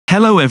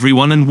Hello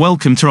everyone and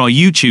welcome to our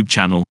YouTube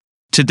channel.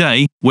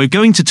 Today, we're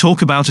going to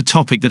talk about a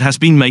topic that has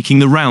been making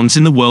the rounds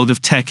in the world of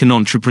tech and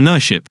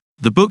entrepreneurship,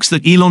 the books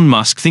that Elon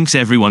Musk thinks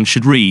everyone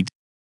should read.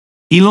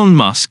 Elon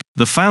Musk,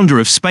 the founder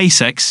of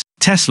SpaceX,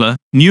 Tesla,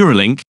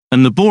 Neuralink,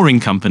 and The Boring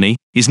Company,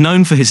 is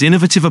known for his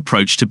innovative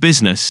approach to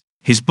business,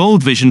 his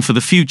bold vision for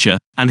the future,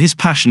 and his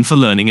passion for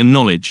learning and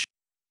knowledge.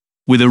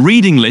 With a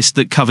reading list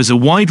that covers a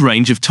wide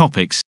range of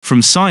topics,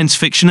 from science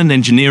fiction and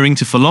engineering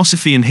to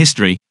philosophy and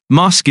history,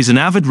 Musk is an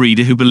avid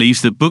reader who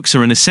believes that books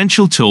are an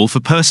essential tool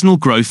for personal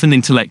growth and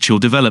intellectual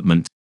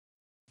development.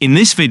 In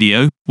this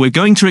video, we're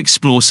going to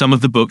explore some of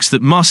the books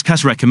that Musk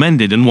has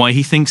recommended and why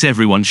he thinks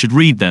everyone should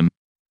read them.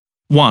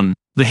 1.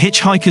 The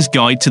Hitchhiker's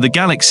Guide to the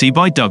Galaxy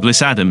by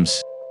Douglas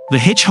Adams. The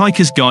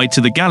Hitchhiker's Guide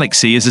to the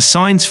Galaxy is a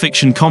science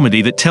fiction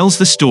comedy that tells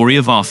the story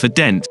of Arthur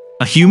Dent,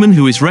 a human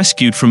who is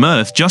rescued from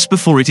Earth just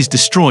before it is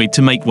destroyed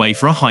to make way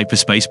for a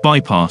hyperspace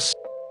bypass.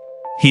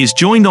 He is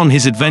joined on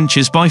his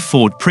adventures by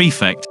Ford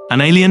Prefect,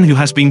 an alien who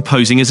has been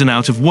posing as an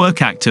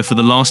out-of-work actor for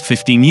the last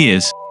 15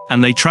 years,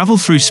 and they travel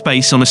through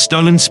space on a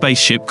stolen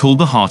spaceship called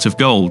the Heart of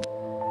Gold.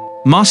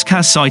 Musk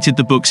has cited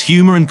the book's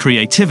humor and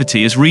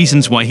creativity as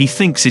reasons why he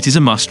thinks it is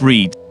a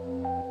must-read.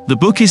 The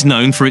book is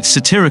known for its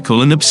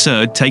satirical and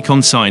absurd take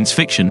on science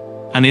fiction,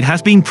 and it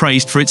has been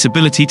praised for its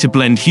ability to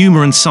blend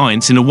humor and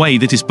science in a way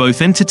that is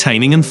both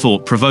entertaining and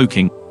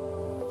thought-provoking.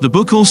 The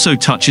book also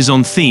touches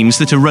on themes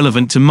that are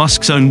relevant to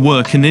Musk's own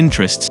work and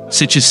interests,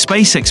 such as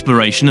space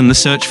exploration and the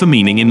search for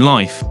meaning in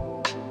life.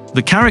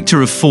 The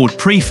character of Ford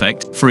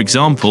Prefect, for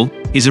example,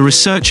 is a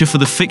researcher for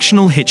the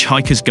fictional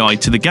Hitchhiker's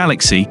Guide to the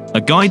Galaxy, a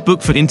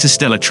guidebook for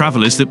interstellar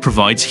travelers that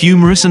provides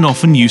humorous and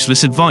often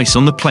useless advice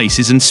on the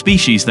places and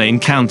species they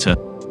encounter.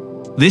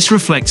 This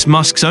reflects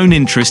Musk's own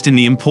interest in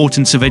the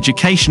importance of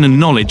education and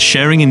knowledge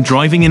sharing in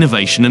driving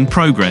innovation and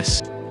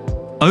progress.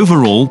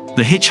 Overall,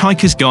 The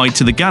Hitchhiker's Guide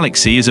to the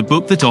Galaxy is a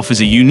book that offers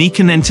a unique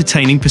and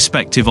entertaining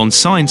perspective on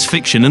science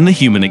fiction and the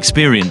human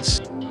experience.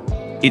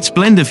 Its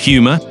blend of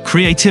humor,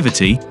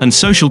 creativity, and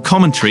social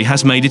commentary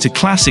has made it a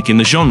classic in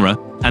the genre,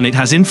 and it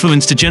has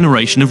influenced a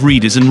generation of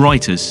readers and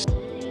writers.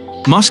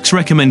 Musk's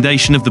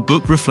recommendation of the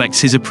book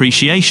reflects his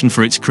appreciation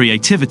for its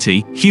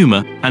creativity,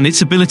 humor, and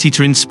its ability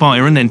to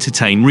inspire and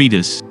entertain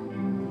readers.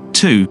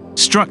 2.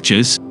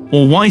 Structures,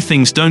 or Why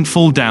Things Don't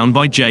Fall Down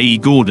by J.E.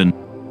 Gordon.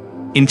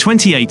 In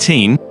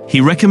 2018,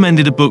 he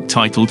recommended a book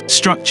titled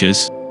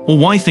Structures, or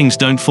Why Things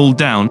Don't Fall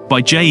Down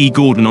by J.E.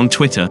 Gordon on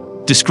Twitter,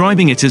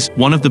 describing it as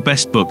one of the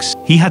best books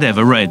he had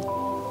ever read.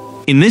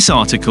 In this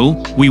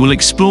article, we will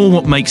explore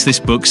what makes this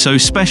book so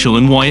special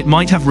and why it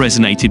might have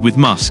resonated with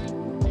Musk.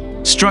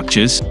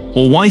 Structures,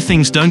 or Why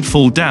Things Don't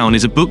Fall Down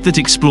is a book that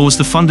explores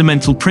the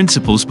fundamental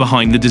principles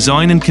behind the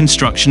design and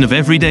construction of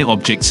everyday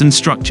objects and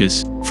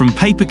structures, from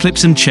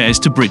paperclips and chairs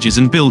to bridges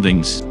and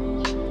buildings.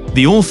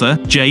 The author,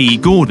 J.E.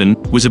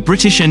 Gordon, was a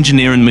British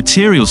engineer and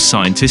materials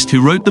scientist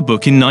who wrote the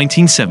book in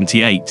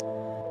 1978.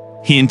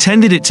 He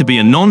intended it to be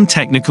a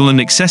non-technical and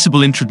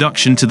accessible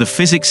introduction to the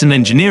physics and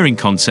engineering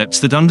concepts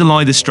that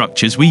underlie the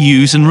structures we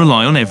use and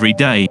rely on every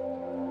day.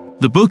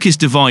 The book is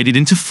divided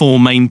into 4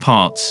 main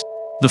parts.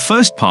 The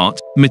first part,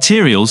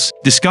 Materials,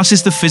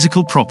 discusses the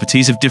physical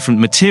properties of different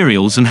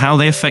materials and how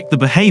they affect the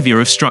behavior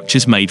of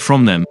structures made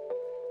from them.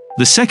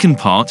 The second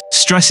part,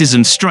 Stresses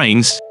and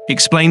Strains,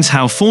 explains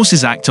how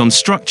forces act on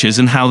structures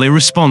and how they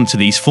respond to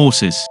these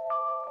forces.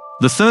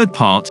 The third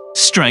part,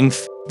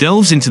 Strength,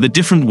 delves into the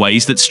different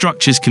ways that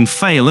structures can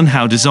fail and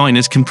how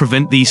designers can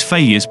prevent these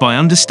failures by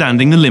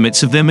understanding the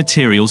limits of their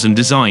materials and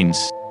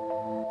designs.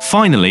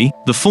 Finally,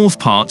 the fourth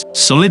part,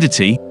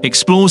 Solidity,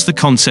 explores the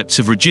concepts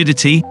of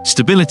rigidity,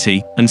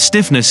 stability, and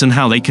stiffness and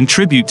how they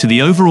contribute to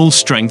the overall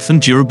strength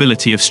and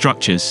durability of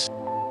structures.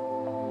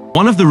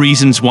 One of the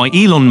reasons why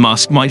Elon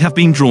Musk might have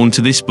been drawn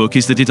to this book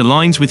is that it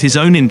aligns with his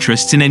own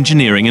interests in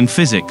engineering and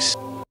physics.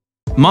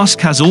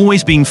 Musk has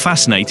always been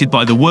fascinated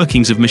by the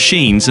workings of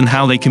machines and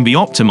how they can be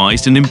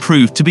optimized and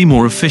improved to be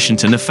more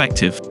efficient and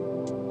effective.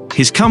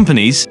 His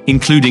companies,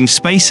 including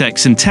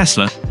SpaceX and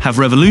Tesla, have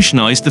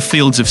revolutionized the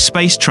fields of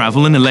space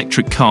travel and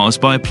electric cars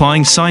by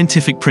applying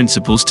scientific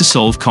principles to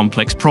solve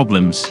complex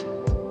problems.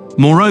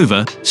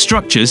 Moreover,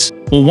 Structures,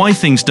 or Why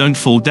Things Don't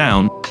Fall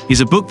Down,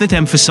 is a book that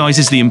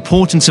emphasizes the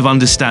importance of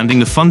understanding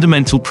the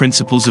fundamental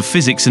principles of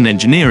physics and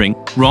engineering,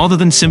 rather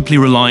than simply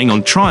relying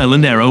on trial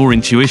and error or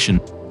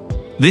intuition.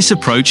 This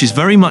approach is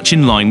very much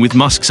in line with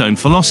Musk's own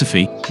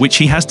philosophy, which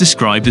he has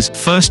described as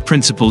first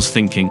principles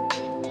thinking.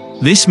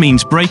 This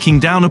means breaking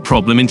down a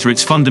problem into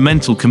its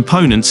fundamental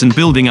components and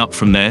building up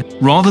from there,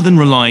 rather than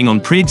relying on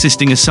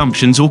pre-existing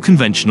assumptions or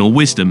conventional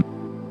wisdom.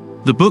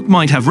 The book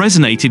might have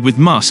resonated with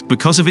Musk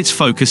because of its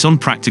focus on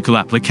practical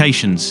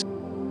applications.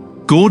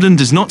 Gordon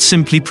does not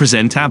simply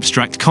present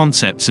abstract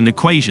concepts and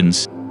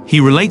equations. He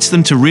relates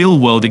them to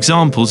real-world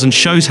examples and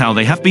shows how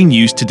they have been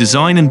used to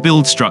design and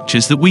build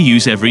structures that we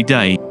use every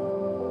day.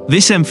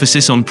 This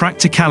emphasis on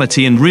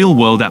practicality and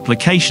real-world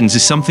applications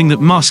is something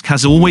that Musk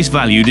has always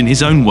valued in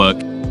his own work,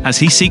 as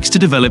he seeks to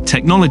develop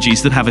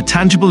technologies that have a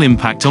tangible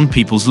impact on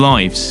people's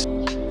lives.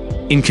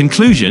 In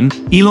conclusion,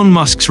 Elon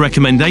Musk's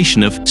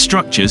recommendation of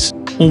Structures,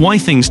 or Why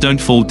Things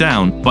Don't Fall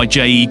Down, by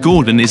J.E.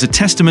 Gordon is a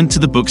testament to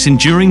the book's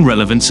enduring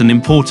relevance and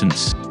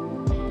importance.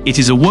 It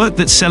is a work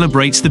that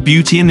celebrates the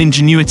beauty and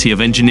ingenuity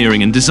of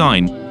engineering and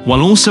design,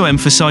 while also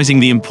emphasizing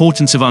the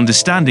importance of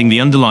understanding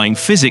the underlying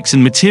physics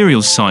and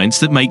materials science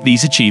that make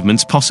these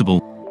achievements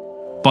possible.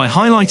 By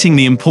highlighting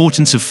the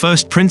importance of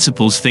first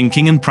principles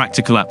thinking and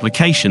practical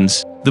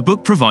applications, the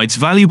book provides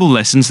valuable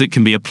lessons that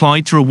can be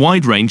applied to a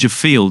wide range of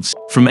fields,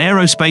 from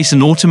aerospace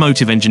and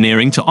automotive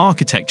engineering to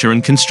architecture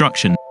and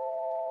construction.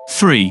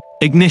 3.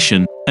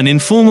 Ignition, An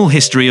Informal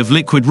History of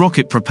Liquid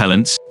Rocket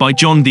Propellants, by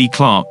John D.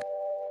 Clark.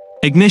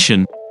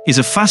 Ignition is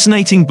a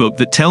fascinating book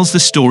that tells the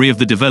story of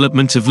the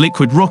development of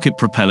liquid rocket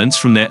propellants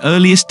from their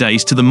earliest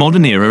days to the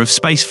modern era of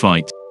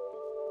spaceflight.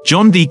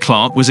 John D.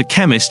 Clark was a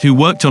chemist who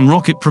worked on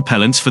rocket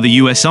propellants for the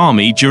U.S.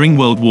 Army during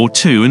World War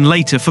II and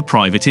later for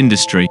private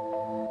industry.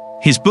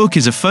 His book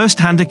is a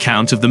first-hand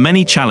account of the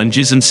many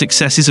challenges and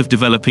successes of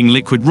developing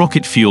liquid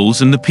rocket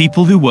fuels and the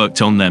people who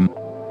worked on them.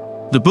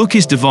 The book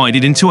is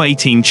divided into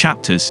 18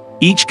 chapters,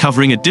 each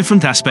covering a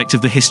different aspect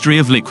of the history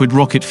of liquid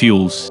rocket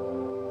fuels.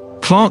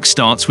 Clark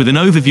starts with an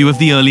overview of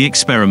the early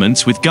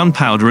experiments with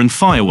gunpowder and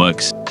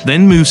fireworks,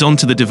 then moves on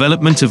to the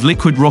development of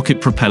liquid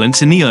rocket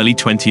propellants in the early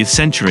 20th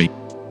century.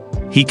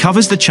 He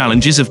covers the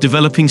challenges of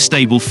developing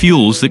stable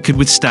fuels that could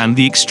withstand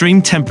the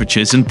extreme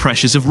temperatures and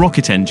pressures of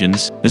rocket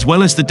engines, as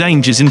well as the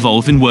dangers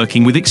involved in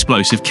working with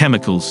explosive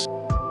chemicals.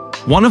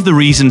 One of the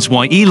reasons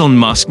why Elon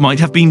Musk might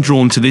have been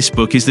drawn to this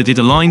book is that it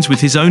aligns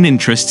with his own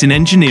interests in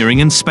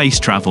engineering and space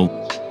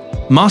travel.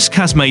 Musk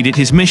has made it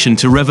his mission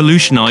to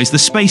revolutionize the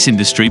space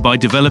industry by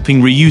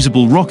developing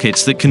reusable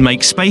rockets that can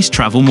make space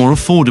travel more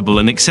affordable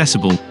and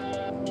accessible.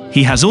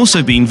 He has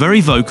also been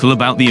very vocal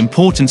about the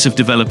importance of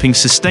developing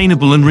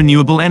sustainable and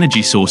renewable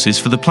energy sources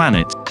for the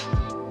planet.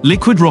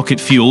 Liquid rocket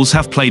fuels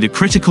have played a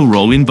critical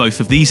role in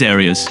both of these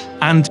areas,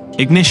 and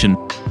Ignition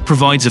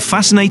provides a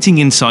fascinating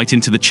insight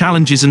into the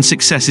challenges and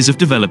successes of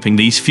developing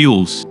these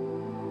fuels.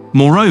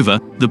 Moreover,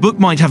 the book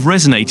might have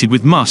resonated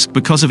with Musk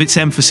because of its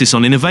emphasis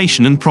on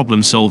innovation and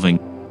problem-solving.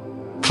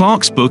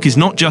 Clark's book is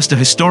not just a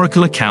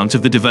historical account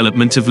of the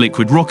development of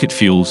liquid rocket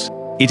fuels.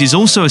 It is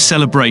also a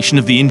celebration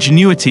of the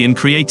ingenuity and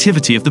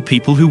creativity of the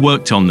people who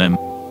worked on them.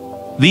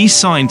 These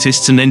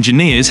scientists and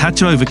engineers had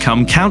to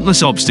overcome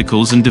countless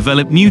obstacles and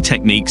develop new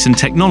techniques and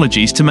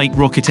technologies to make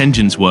rocket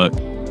engines work.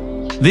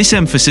 This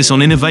emphasis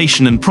on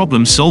innovation and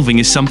problem-solving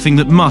is something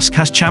that Musk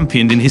has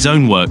championed in his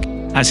own work,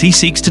 as he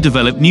seeks to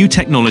develop new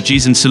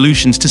technologies and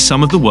solutions to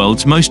some of the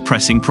world's most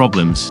pressing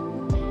problems.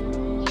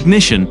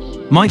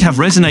 Ignition might have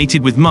resonated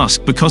with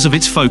Musk because of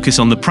its focus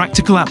on the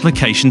practical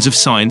applications of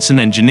science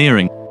and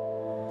engineering.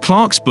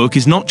 Clark's book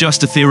is not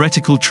just a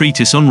theoretical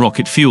treatise on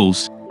rocket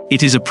fuels.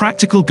 It is a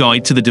practical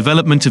guide to the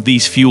development of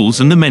these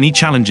fuels and the many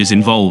challenges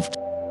involved.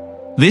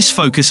 This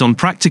focus on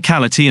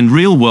practicality and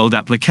real-world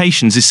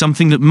applications is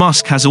something that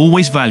Musk has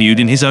always valued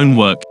in his own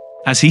work,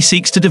 as he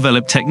seeks to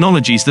develop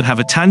technologies that have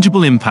a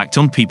tangible impact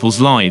on people's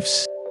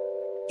lives.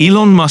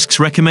 Elon Musk's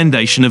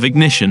recommendation of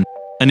Ignition,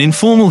 An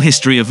Informal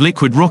History of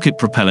Liquid Rocket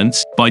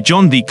Propellants, by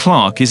John D.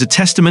 Clark is a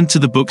testament to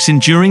the book's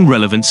enduring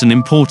relevance and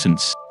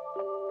importance.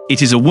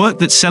 It is a work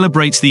that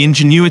celebrates the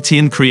ingenuity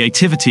and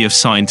creativity of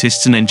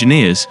scientists and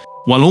engineers,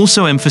 while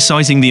also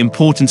emphasizing the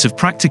importance of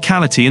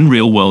practicality and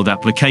real-world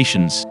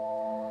applications.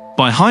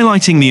 By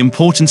highlighting the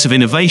importance of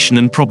innovation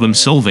and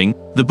problem-solving,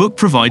 the book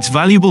provides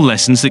valuable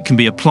lessons that can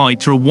be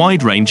applied to a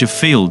wide range of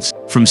fields,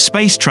 from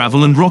space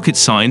travel and rocket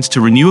science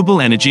to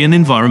renewable energy and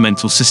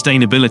environmental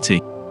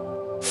sustainability.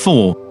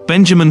 4.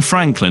 Benjamin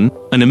Franklin,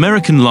 An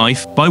American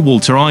Life, by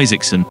Walter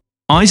Isaacson.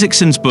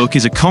 Isaacson's book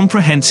is a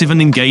comprehensive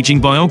and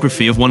engaging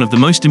biography of one of the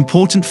most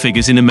important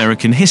figures in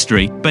American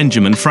history,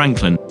 Benjamin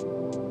Franklin.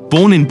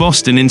 Born in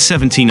Boston in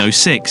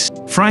 1706,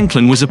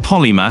 Franklin was a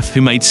polymath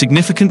who made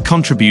significant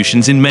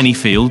contributions in many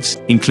fields,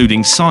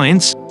 including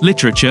science,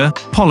 literature,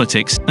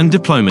 politics, and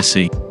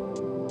diplomacy.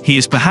 He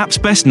is perhaps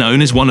best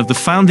known as one of the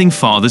founding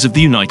fathers of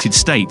the United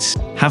States,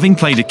 having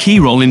played a key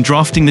role in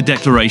drafting the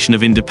Declaration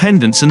of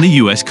Independence and the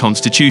U.S.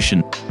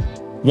 Constitution.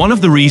 One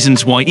of the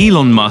reasons why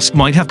Elon Musk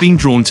might have been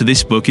drawn to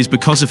this book is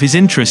because of his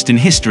interest in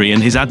history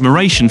and his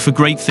admiration for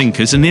great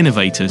thinkers and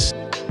innovators.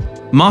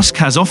 Musk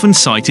has often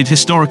cited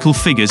historical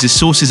figures as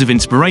sources of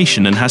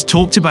inspiration and has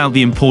talked about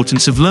the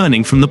importance of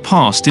learning from the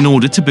past in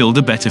order to build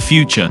a better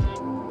future.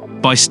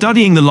 By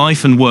studying the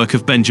life and work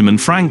of Benjamin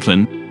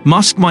Franklin,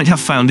 Musk might have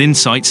found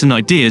insights and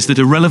ideas that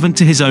are relevant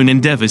to his own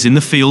endeavors in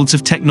the fields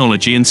of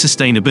technology and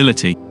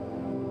sustainability.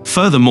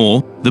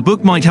 Furthermore, the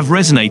book might have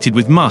resonated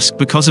with Musk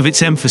because of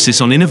its emphasis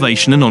on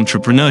innovation and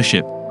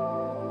entrepreneurship.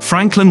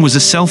 Franklin was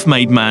a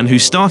self-made man who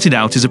started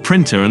out as a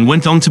printer and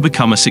went on to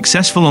become a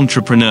successful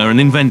entrepreneur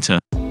and inventor.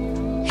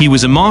 He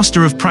was a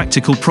master of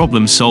practical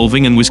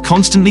problem-solving and was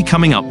constantly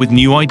coming up with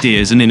new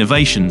ideas and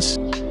innovations.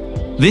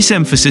 This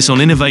emphasis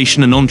on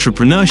innovation and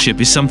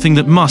entrepreneurship is something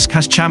that Musk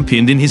has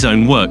championed in his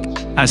own work,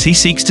 as he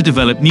seeks to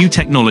develop new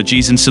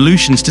technologies and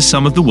solutions to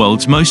some of the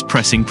world's most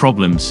pressing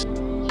problems.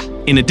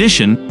 In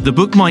addition, the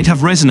book might have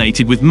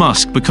resonated with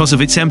Musk because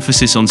of its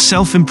emphasis on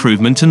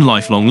self-improvement and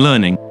lifelong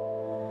learning.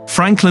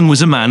 Franklin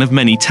was a man of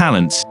many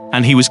talents,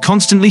 and he was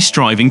constantly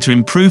striving to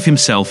improve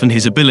himself and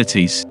his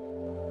abilities.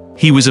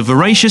 He was a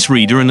voracious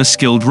reader and a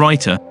skilled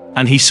writer,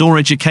 and he saw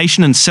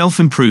education and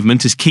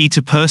self-improvement as key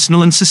to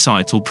personal and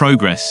societal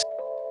progress.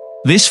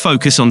 This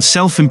focus on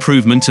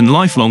self-improvement and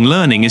lifelong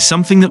learning is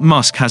something that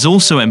Musk has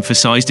also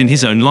emphasized in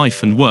his own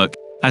life and work,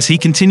 as he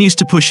continues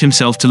to push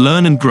himself to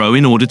learn and grow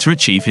in order to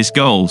achieve his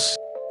goals.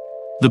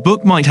 The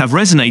book might have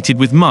resonated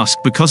with Musk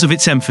because of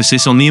its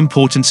emphasis on the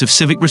importance of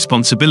civic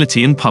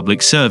responsibility and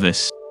public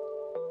service.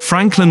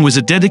 Franklin was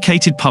a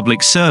dedicated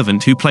public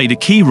servant who played a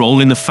key role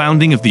in the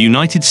founding of the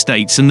United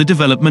States and the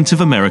development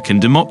of American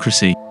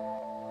democracy.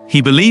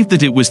 He believed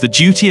that it was the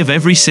duty of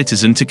every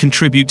citizen to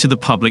contribute to the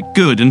public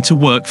good and to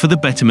work for the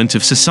betterment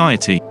of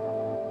society.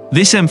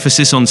 This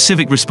emphasis on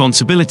civic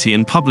responsibility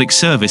and public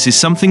service is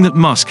something that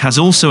Musk has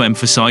also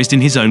emphasized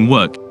in his own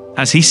work,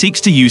 as he seeks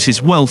to use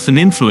his wealth and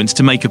influence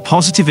to make a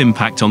positive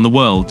impact on the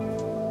world.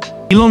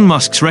 Elon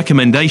Musk's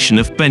recommendation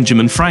of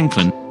Benjamin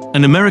Franklin,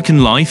 An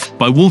American Life,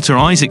 by Walter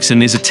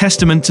Isaacson is a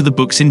testament to the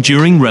book's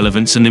enduring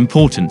relevance and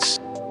importance.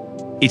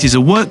 It is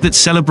a work that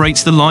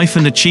celebrates the life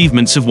and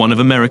achievements of one of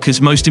America's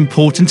most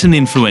important and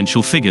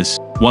influential figures,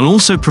 while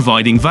also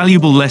providing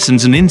valuable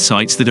lessons and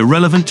insights that are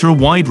relevant to a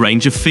wide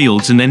range of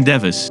fields and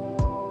endeavors.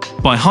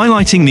 By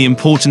highlighting the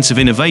importance of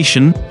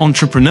innovation,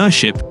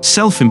 entrepreneurship,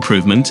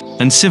 self-improvement,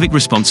 and civic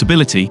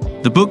responsibility,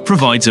 the book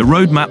provides a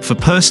roadmap for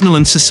personal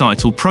and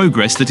societal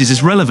progress that is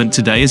as relevant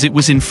today as it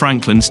was in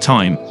Franklin's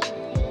time.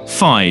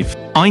 5.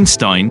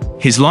 Einstein,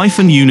 His Life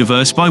and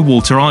Universe by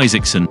Walter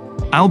Isaacson.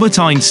 Albert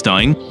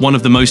Einstein, one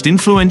of the most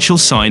influential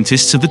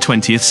scientists of the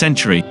 20th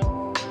century.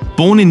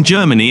 Born in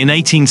Germany in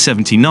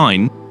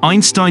 1879,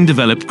 Einstein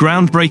developed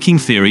groundbreaking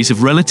theories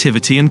of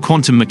relativity and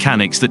quantum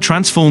mechanics that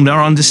transformed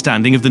our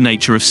understanding of the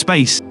nature of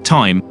space,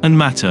 time, and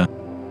matter.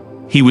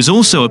 He was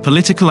also a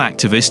political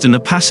activist and a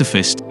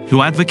pacifist,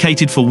 who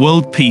advocated for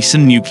world peace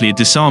and nuclear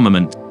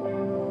disarmament.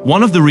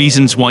 One of the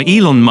reasons why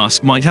Elon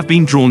Musk might have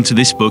been drawn to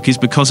this book is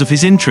because of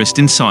his interest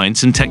in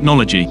science and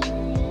technology.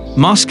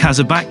 Musk has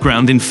a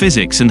background in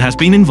physics and has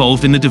been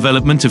involved in the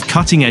development of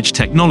cutting-edge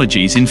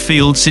technologies in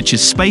fields such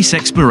as space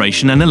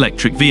exploration and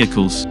electric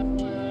vehicles.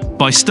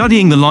 By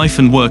studying the life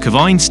and work of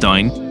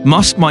Einstein,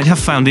 Musk might have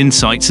found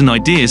insights and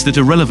ideas that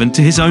are relevant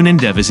to his own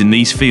endeavors in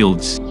these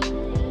fields.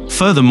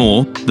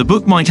 Furthermore, the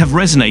book might have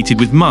resonated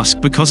with Musk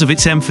because of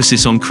its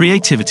emphasis on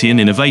creativity and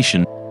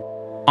innovation.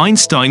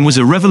 Einstein was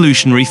a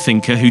revolutionary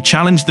thinker who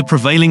challenged the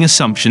prevailing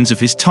assumptions of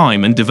his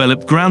time and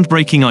developed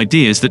groundbreaking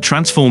ideas that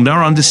transformed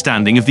our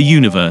understanding of the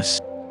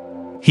universe.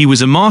 He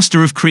was a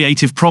master of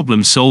creative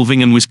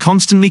problem-solving and was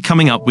constantly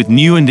coming up with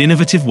new and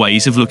innovative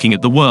ways of looking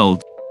at the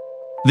world.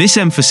 This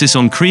emphasis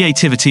on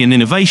creativity and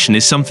innovation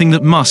is something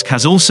that Musk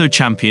has also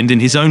championed in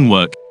his own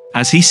work,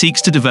 as he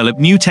seeks to develop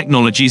new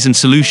technologies and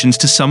solutions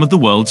to some of the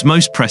world's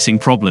most pressing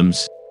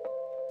problems.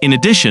 In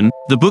addition,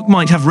 the book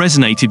might have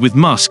resonated with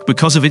Musk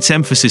because of its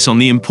emphasis on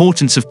the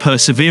importance of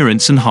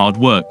perseverance and hard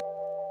work.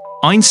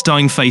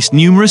 Einstein faced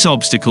numerous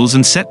obstacles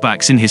and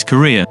setbacks in his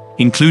career,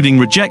 including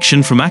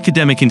rejection from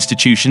academic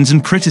institutions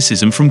and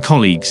criticism from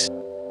colleagues.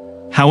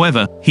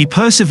 However, he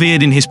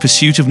persevered in his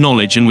pursuit of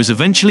knowledge and was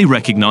eventually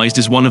recognized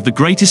as one of the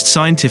greatest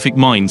scientific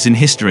minds in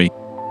history.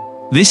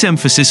 This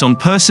emphasis on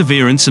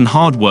perseverance and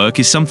hard work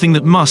is something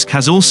that Musk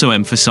has also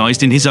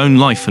emphasized in his own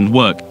life and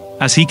work,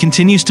 as he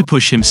continues to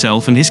push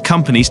himself and his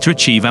companies to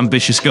achieve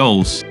ambitious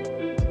goals.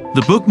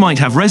 The book might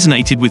have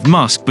resonated with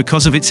Musk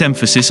because of its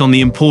emphasis on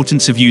the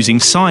importance of using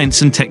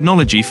science and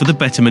technology for the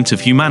betterment of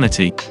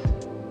humanity.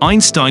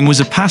 Einstein was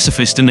a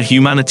pacifist and a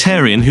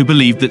humanitarian who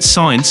believed that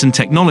science and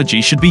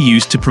technology should be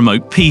used to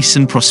promote peace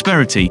and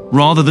prosperity,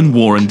 rather than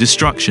war and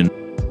destruction.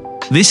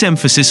 This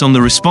emphasis on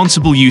the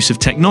responsible use of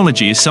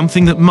technology is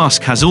something that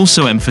Musk has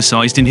also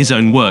emphasized in his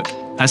own work,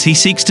 as he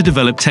seeks to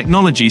develop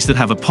technologies that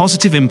have a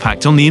positive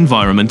impact on the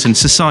environment and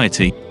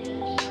society.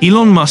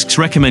 Elon Musk's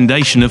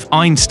recommendation of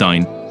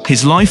Einstein,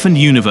 His Life and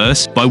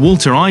Universe, by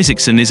Walter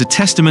Isaacson is a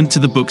testament to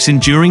the book's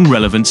enduring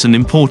relevance and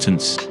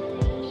importance.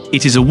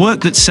 It is a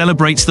work that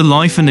celebrates the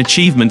life and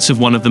achievements of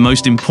one of the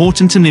most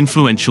important and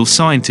influential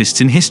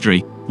scientists in history,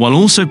 while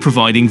also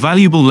providing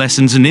valuable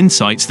lessons and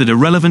insights that are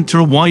relevant to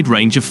a wide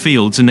range of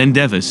fields and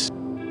endeavors.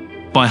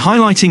 By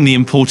highlighting the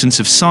importance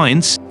of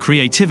science,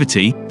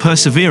 creativity,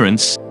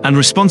 perseverance, and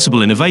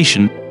responsible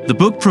innovation, the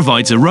book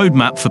provides a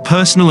roadmap for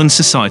personal and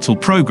societal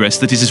progress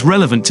that is as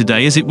relevant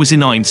today as it was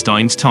in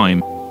Einstein's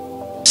time.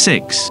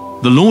 6.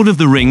 The Lord of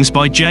the Rings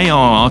by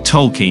J.R.R.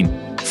 Tolkien.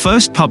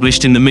 First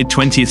published in the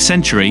mid-20th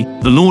century,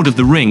 The Lord of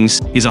the Rings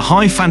is a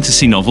high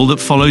fantasy novel that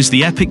follows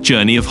the epic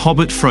journey of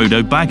Hobbit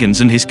Frodo Baggins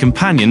and his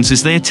companions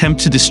as they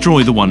attempt to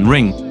destroy the One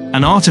Ring,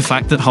 an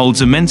artifact that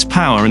holds immense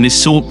power and is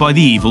sought by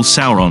the evil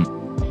Sauron.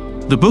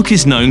 The book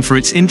is known for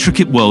its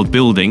intricate world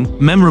building,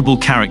 memorable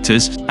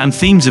characters, and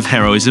themes of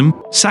heroism,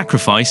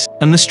 sacrifice,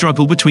 and the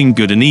struggle between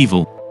good and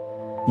evil.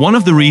 One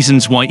of the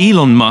reasons why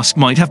Elon Musk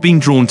might have been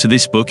drawn to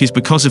this book is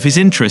because of his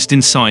interest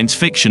in science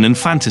fiction and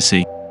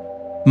fantasy.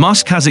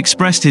 Musk has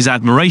expressed his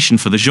admiration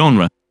for the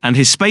genre, and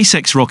his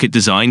SpaceX rocket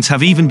designs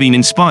have even been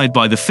inspired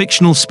by the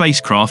fictional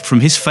spacecraft from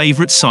his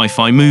favorite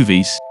sci-fi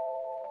movies.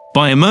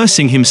 By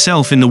immersing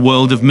himself in the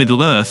world of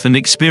Middle-earth and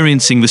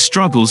experiencing the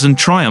struggles and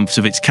triumphs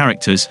of its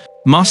characters,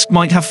 Musk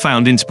might have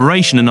found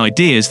inspiration and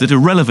ideas that are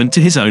relevant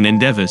to his own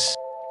endeavors.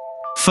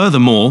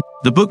 Furthermore,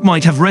 the book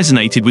might have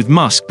resonated with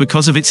Musk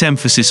because of its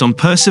emphasis on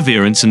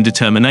perseverance and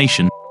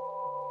determination.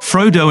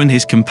 Frodo and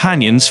his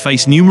companions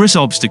face numerous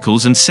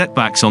obstacles and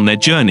setbacks on their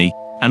journey,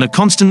 and are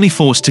constantly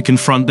forced to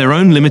confront their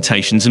own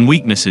limitations and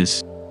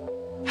weaknesses.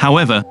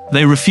 However,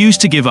 they refuse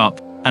to give up,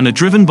 and are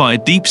driven by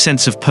a deep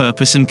sense of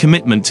purpose and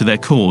commitment to their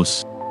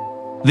cause.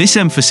 This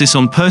emphasis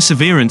on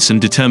perseverance and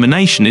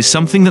determination is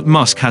something that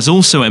Musk has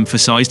also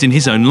emphasized in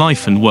his own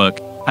life and work,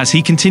 as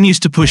he continues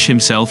to push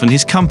himself and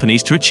his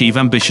companies to achieve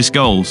ambitious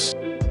goals.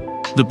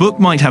 The book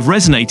might have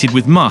resonated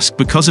with Musk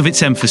because of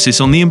its emphasis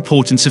on the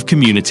importance of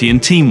community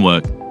and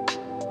teamwork.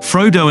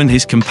 Frodo and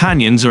his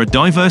companions are a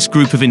diverse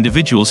group of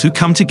individuals who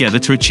come together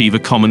to achieve a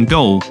common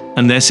goal,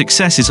 and their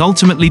success is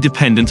ultimately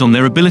dependent on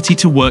their ability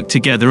to work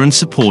together and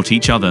support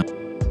each other.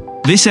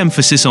 This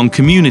emphasis on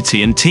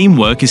community and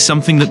teamwork is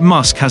something that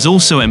Musk has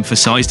also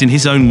emphasized in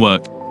his own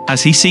work,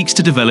 as he seeks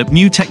to develop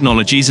new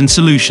technologies and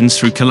solutions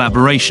through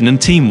collaboration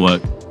and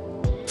teamwork.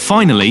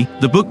 Finally,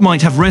 the book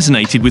might have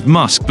resonated with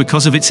Musk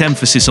because of its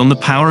emphasis on the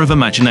power of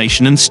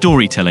imagination and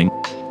storytelling.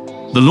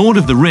 The Lord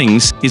of the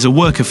Rings is a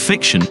work of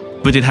fiction,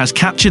 but it has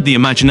captured the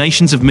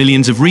imaginations of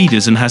millions of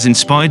readers and has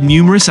inspired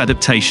numerous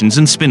adaptations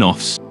and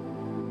spin-offs.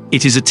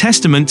 It is a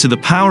testament to the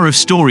power of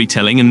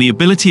storytelling and the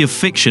ability of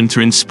fiction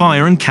to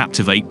inspire and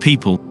captivate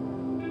people.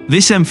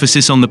 This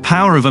emphasis on the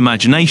power of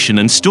imagination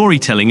and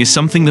storytelling is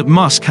something that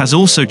Musk has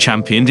also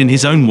championed in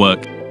his own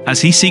work,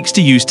 as he seeks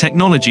to use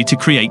technology to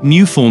create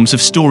new forms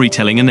of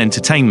storytelling and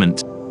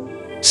entertainment.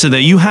 So there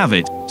you have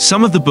it,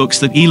 some of the books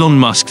that Elon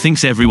Musk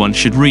thinks everyone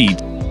should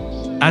read.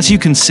 As you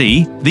can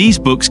see, these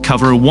books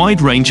cover a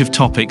wide range of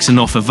topics and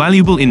offer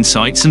valuable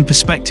insights and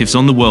perspectives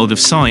on the world of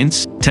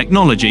science,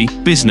 technology,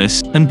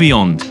 business, and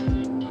beyond.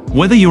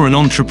 Whether you're an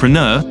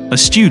entrepreneur, a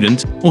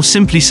student, or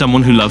simply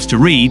someone who loves to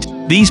read,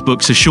 these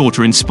books are sure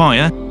to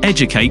inspire,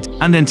 educate,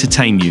 and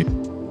entertain you.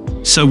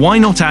 So why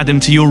not add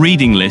them to your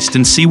reading list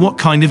and see what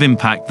kind of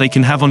impact they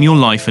can have on your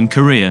life and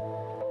career?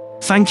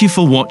 Thank you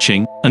for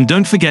watching, and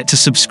don't forget to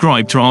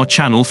subscribe to our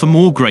channel for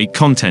more great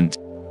content.